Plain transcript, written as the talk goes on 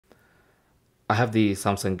I have the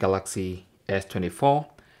Samsung Galaxy S24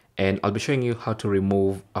 and I'll be showing you how to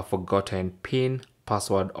remove a forgotten PIN,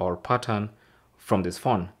 password or pattern from this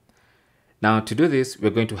phone. Now to do this, we're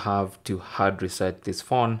going to have to hard reset this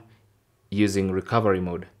phone using recovery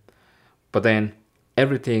mode. But then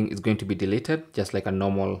everything is going to be deleted just like a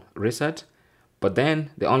normal reset. But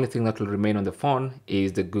then the only thing that will remain on the phone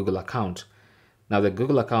is the Google account. Now the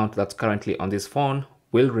Google account that's currently on this phone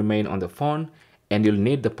will remain on the phone, and you'll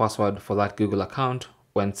need the password for that Google account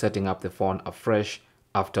when setting up the phone afresh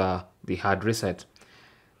after the hard reset.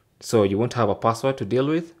 So you won't have a password to deal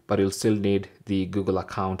with, but you'll still need the Google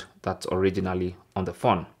account that's originally on the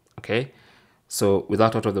phone. Okay, so with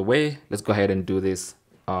that out of the way, let's go ahead and do this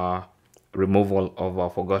removal of a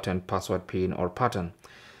forgotten password, PIN or pattern.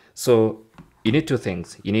 So you need two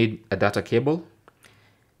things. You need a data cable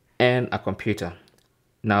and a computer.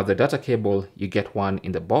 Now the data cable, you get one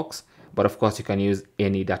in the box, but of course you can use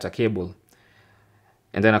any data cable.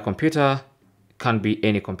 And then a computer can be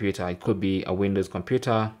any computer. It could be a Windows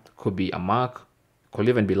computer, could be a Mac, could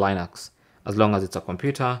even be Linux, as long as it's a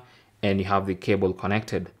computer and you have the cable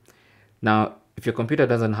connected. Now, if your computer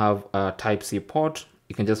doesn't have a Type-C port,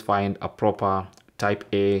 you can just find a proper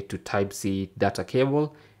Type-A to Type-C data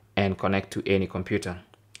cable and connect to any computer.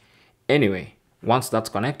 Anyway, once that's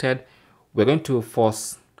connected, we're going to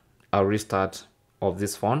force a restart of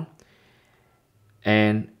this phone.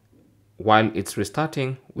 And while it's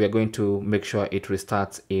restarting, we are going to make sure it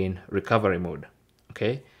restarts in recovery mode.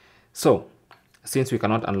 Okay, so since we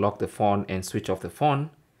cannot unlock the phone and switch off the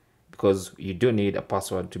phone, because you do need a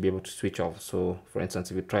password to be able to switch off. So for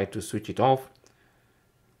instance, if you try to switch it off,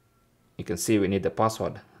 you can see we need the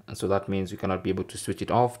password. And so that means we cannot be able to switch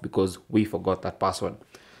it off because we forgot that password.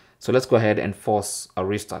 So let's go ahead and force a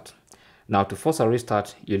restart. Now to force a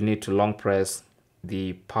restart, you'll need to long press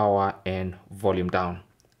the power and volume down.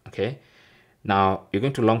 Okay, now you're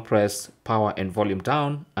going to long press power and volume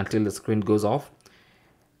down until the screen goes off,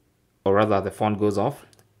 or rather the phone goes off.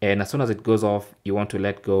 And as soon as it goes off, you want to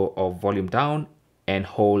let go of volume down and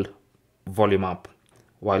hold volume up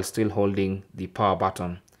while still holding the power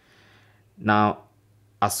button. Now,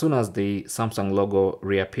 as soon as the Samsung logo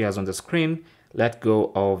reappears on the screen, let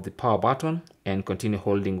go of the power button and continue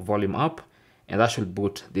holding volume up, and that should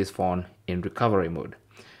boot this phone in recovery mode.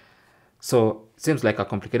 So it seems like a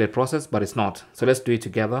complicated process, but it's not. So let's do it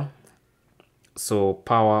together. So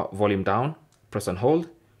power, volume down, press and hold.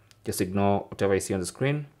 Just ignore whatever you see on the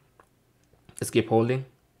screen. Just keep holding.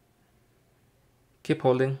 Keep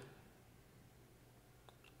holding.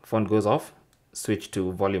 Phone goes off. Switch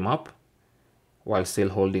to volume up while still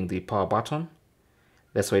holding the power button.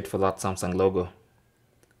 Let's wait for that Samsung logo.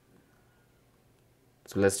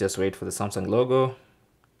 So let's just wait for the Samsung logo.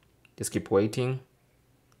 Just keep waiting.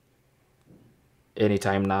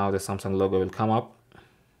 Anytime now, the Samsung logo will come up.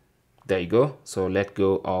 There you go. So let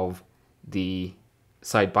go of the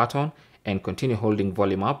side button and continue holding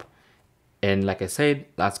volume up. And like I said,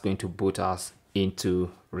 that's going to boot us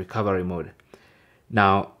into recovery mode.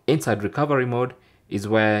 Now, inside recovery mode is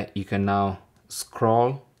where you can now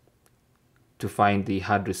scroll to find the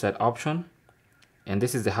hard reset option. And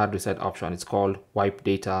this is the hard reset option. It's called wipe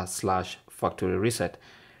data / factory reset.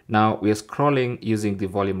 Now we are scrolling using the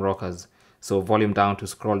volume rockers. So volume down to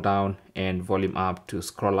scroll down and volume up to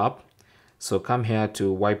scroll up. So come here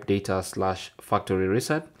to wipe data / factory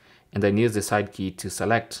reset and then use the side key to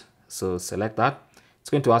select. So select that. It's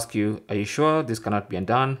going to ask you, are you sure this cannot be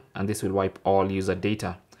undone? And this will wipe all user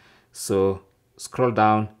data. So scroll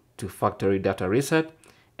down to factory data reset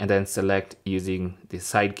and then select using the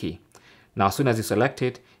side key. Now, as soon as you select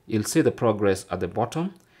it, you'll see the progress at the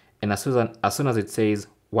bottom. And as soon as it says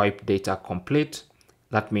wipe data complete,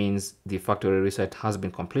 that means the factory reset has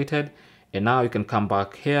been completed. And now you can come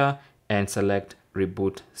back here and select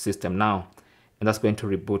reboot system now. And that's going to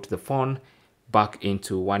reboot the phone back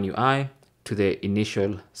into One UI to the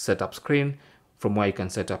initial setup screen from where you can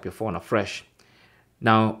set up your phone afresh.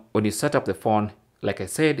 Now, when you set up the phone, like I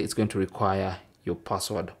said, it's going to require your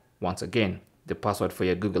password once again, the password for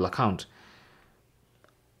your Google account.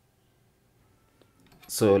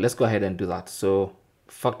 So let's go ahead and do that. So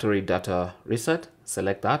factory data reset,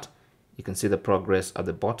 select that. You can see the progress at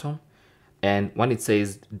the bottom. And when it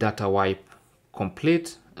says data wipe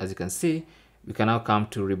complete, as you can see, we can now come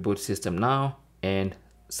to reboot system now and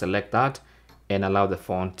select that and allow the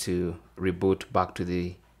phone to reboot back to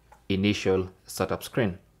the initial setup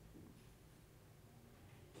screen.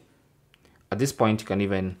 At this point, you can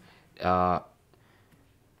even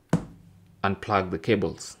unplug the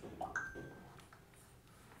cables.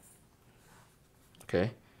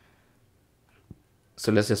 Okay.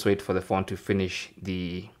 So let's just wait for the phone to finish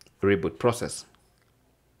the reboot process.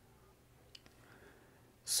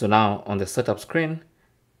 So now on the setup screen,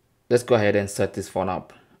 let's go ahead and set this phone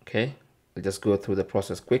up. Okay, I'll just go through the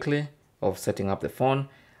process quickly of setting up the phone.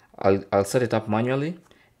 I'll set it up manually,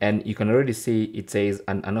 and you can already see it says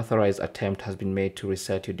an unauthorized attempt has been made to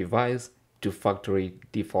reset your device to factory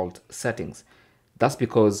default settings. That's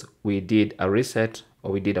because we did a reset,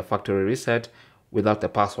 or we did a factory reset without the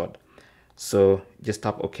password. So just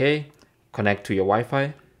tap OK, connect to your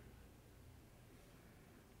Wi-Fi,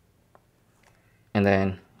 and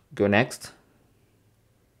then go next.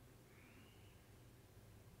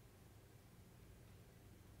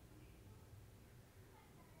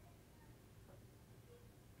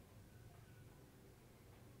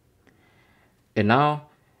 And now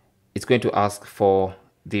it's going to ask for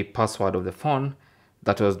the password of the phone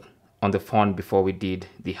that was on the phone before we did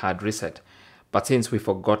the hard reset. But since we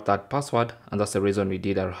forgot that password, and that's the reason we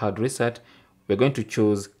did our hard reset, we're going to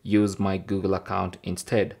choose use my Google account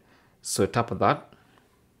instead. So tap on that.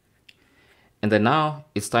 And then now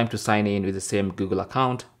it's time to sign in with the same Google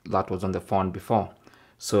account that was on the phone before.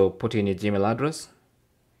 So put in your Gmail address,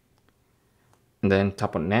 and then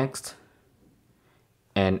tap on next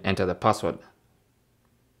and enter the password.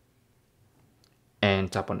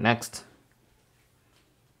 And tap on next.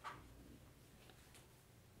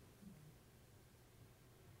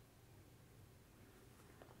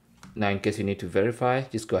 Now, in case you need to verify,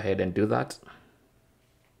 just go ahead and do that.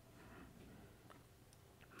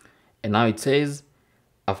 And now it says,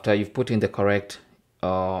 after you've put in the correct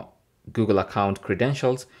Google account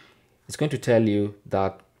credentials, it's going to tell you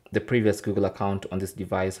that the previous Google account on this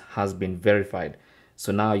device has been verified.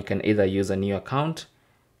 So now you can either use a new account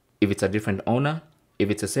if it's a different owner. If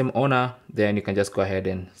it's the same owner, then you can just go ahead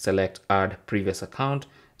and select add previous account,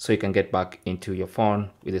 so you can get back into your phone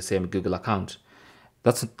with the same Google account.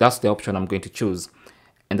 That's the option I'm going to choose.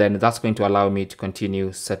 And then that's going to allow me to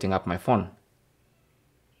continue setting up my phone.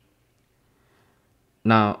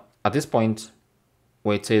 Now, at this point,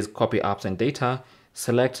 where it says copy apps and data,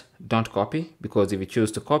 select don't copy, because if you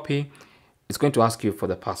choose to copy, it's going to ask you for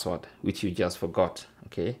the password, which you just forgot.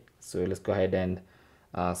 Okay, so let's go ahead and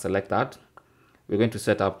select that. We're going to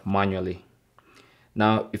set up manually.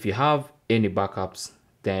 Now, if you have any backups,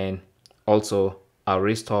 then also a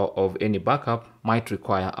restore of any backup might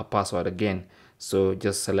require a password again. So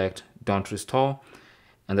just select don't restore,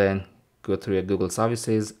 and then go through your Google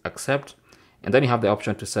services, accept, and then you have the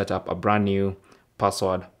option to set up a brand new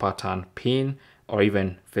password, pattern, PIN, or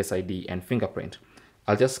even Face ID and fingerprint.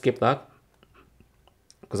 I'll just skip that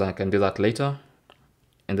because I can do that later,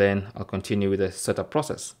 and then I'll continue with the setup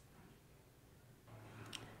process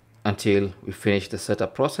until we finish the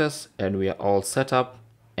setup process and we are all set up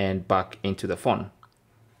and back into the phone.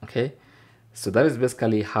 Okay, so that is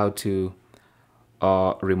basically how to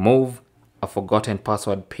remove a forgotten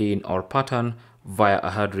password, PIN, or pattern via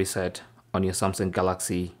a hard reset on your Samsung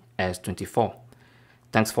Galaxy S24.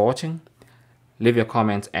 Thanks for watching. Leave your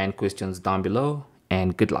comments and questions down below,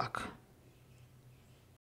 and good luck.